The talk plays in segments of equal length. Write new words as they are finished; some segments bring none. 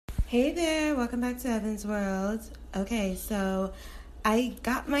Hey there, welcome back to Evan's World. Okay, so I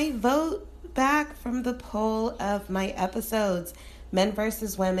got my vote back from the poll of my episodes. Men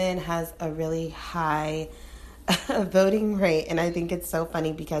versus Women has a really high voting rate, and I think it's so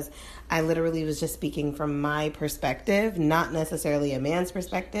funny because I literally was just speaking from my perspective, not necessarily a man's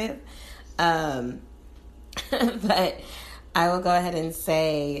perspective. But I will go ahead and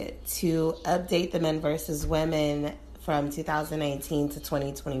say to update the Men versus Women from 2019 to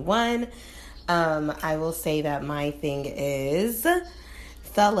 2021, I will say that my thing is,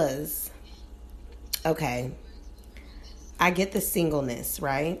 fellas, okay, I get the singleness,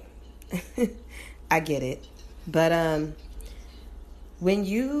 right? I get it. But when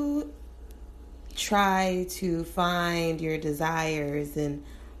you try to find your desires in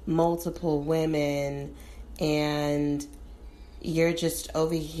multiple women and you're just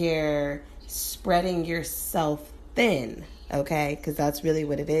over here spreading yourself thin, okay? Because that's really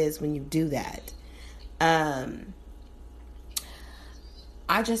what it is when you do that. I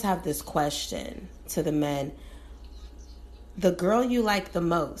just have this question to the men. The girl you like the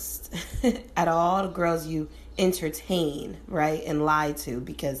most out of all the girls you entertain, right, and lie to,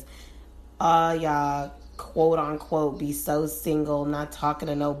 because all y'all quote unquote be so single, not talking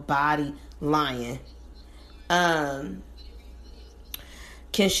to nobody, lying. Can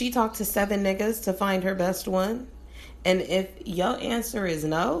she talk to 7 niggas to find her best one? And if your answer is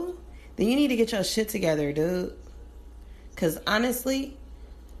no, then you need to get your shit together, dude. Because honestly,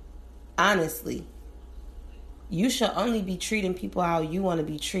 you should only be treating people how you want to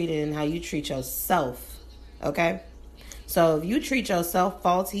be treated and how you treat yourself, okay? So if you treat yourself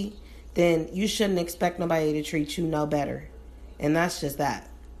faulty, then you shouldn't expect nobody to treat you no better. And that's just that.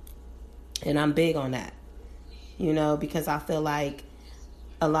 And I'm big on that, you know, because I feel like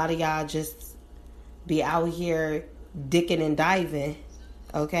a lot of y'all just be out here dicking and diving,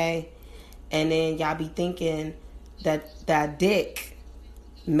 okay? And then y'all be thinking that dick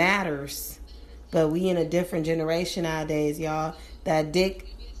matters. But we in a different generation nowadays, y'all. That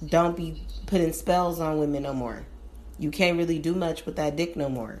dick don't be putting spells on women no more. You can't really do much with that dick no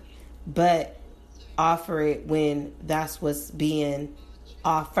more. But offer it when that's what's being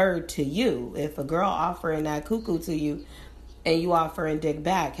offered to you. If a girl offering that cuckoo to you and you offering dick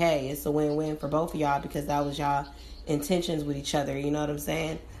back, hey, it's a win-win for both of y'all because that was y'all intentions with each other, you know what I'm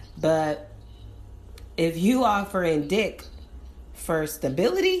saying? But if you offering dick for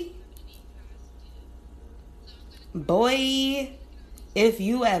stability, boy, if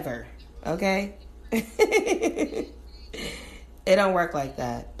you ever, okay? It don't work like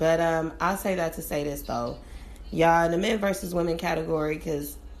that. But I'll say that to say this, though. Y'all, in the men versus women category,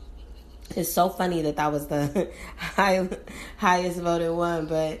 because it's so funny that was the highest voted one,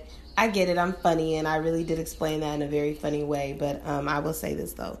 but I get it. I'm funny, and I really did explain that in a very funny way. But I will say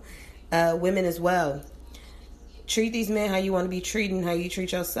this, though. Women as well. Treat these men how you want to be treated and how you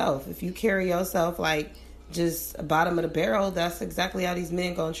treat yourself. If you carry yourself like just bottom of the barrel, that's exactly how these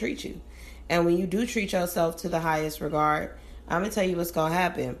men gonna treat you. And when you do treat yourself to the highest regard, I'm gonna tell you what's gonna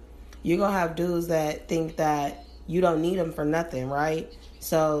happen. You're gonna have dudes that think that you don't need them for nothing, right?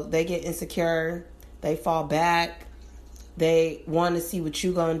 So they get insecure, they fall back, they want to see what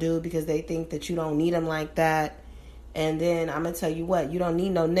you gonna do because they think that you don't need them like that. And then I'm gonna tell you what, you don't need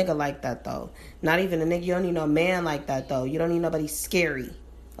no nigga like that though. Not even a nigga. You don't need no man like that though. You don't need nobody scary.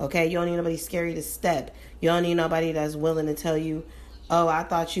 Okay, you don't need nobody scary to step. You don't need nobody that's willing to tell you, oh, I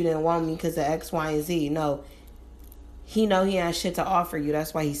thought you didn't want me because of X, Y, and Z. No, he know he has shit to offer you.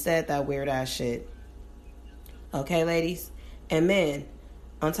 That's why he said that weird ass shit. Okay, ladies? And men,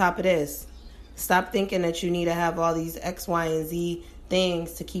 on top of this, stop thinking that you need to have all these X, Y, and Z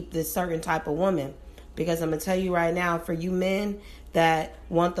things to keep this certain type of woman. Because I'm going to tell you right now, for you men that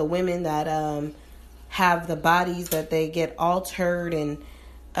want the women that have the bodies that they get altered and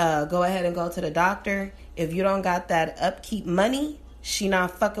go ahead and go to the doctor. If you don't got that upkeep money, she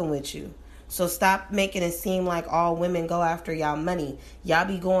not fucking with you. So stop making it seem like all women go after y'all money. Y'all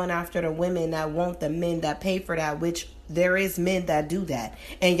be going after the women that want the men that pay for that, which there is men that do that.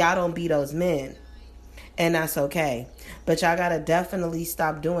 And y'all don't be those men. And that's okay. But y'all gotta definitely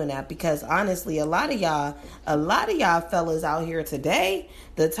stop doing that because honestly, a lot of y'all fellas out here today,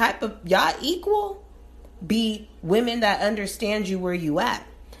 the type of y'all equal be women that understand you where you at.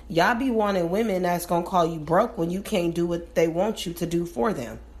 Y'all be wanting women that's gonna call you broke when you can't do what they want you to do for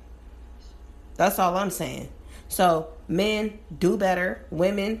them. That's all I'm saying. So men do better,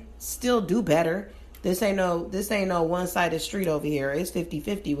 women still do better. This ain't no one-sided street over here. It's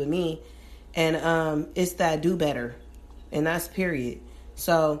 50-50 with me. And it's that do better. And that's period.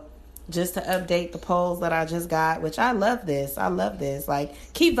 So just to update the polls that I just got, which I love this. Like,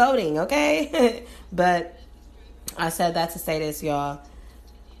 keep voting, okay? But I said that to say this, y'all.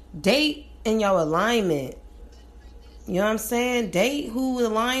 Date in your alignment. You know what I'm saying? Date who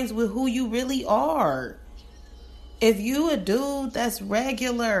aligns with who you really are. If you a dude that's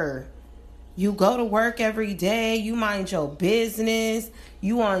regular, you go to work every day, you mind your business,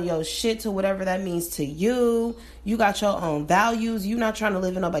 you on your shit to whatever that means to you, you got your own values, you not trying to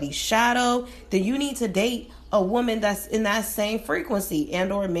live in nobody's shadow, then you need to date a woman that's in that same frequency,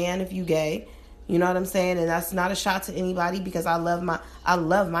 and or a man if you gay. You know what I'm saying? And that's not a shot to anybody, because I love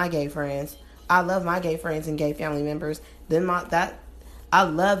my gay friends. I love my gay friends and gay family members. I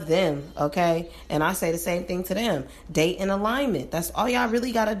love them, okay? And I say the same thing to them. Date in alignment. That's all y'all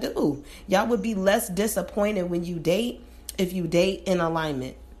really got to do. Y'all would be less disappointed when you date if you date in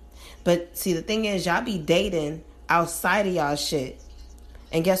alignment. But see, the thing is, y'all be dating outside of y'all shit.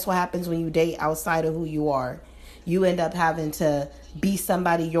 And guess what happens when you date outside of who you are? You end up having to be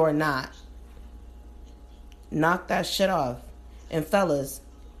somebody you're not. Knock that shit off. And fellas,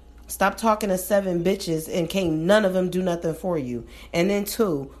 stop talking to 7 bitches and can't none of them do nothing for you. And then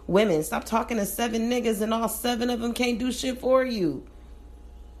 2, women, stop talking to 7 niggas and all 7 of them can't do shit for you.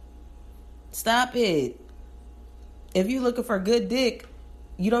 Stop it. If you looking for good dick,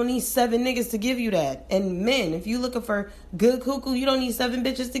 you don't need 7 niggas to give you that. And men, if you looking for good cuckoo, you don't need 7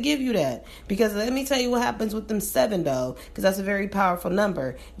 bitches to give you that. Because let me tell you what happens with them 7 though, because that's a very powerful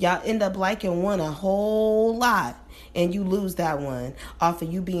number. Y'all end up liking one a whole lot, and you lose that one off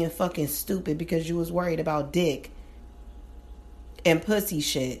of you being fucking stupid because you was worried about dick and pussy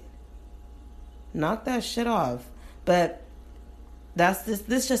shit. Knock that shit off. But that's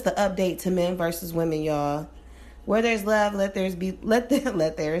this just the update to men versus women, y'all. Where there's love, let there be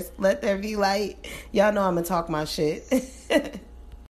light. Y'all know I'm gonna talk my shit.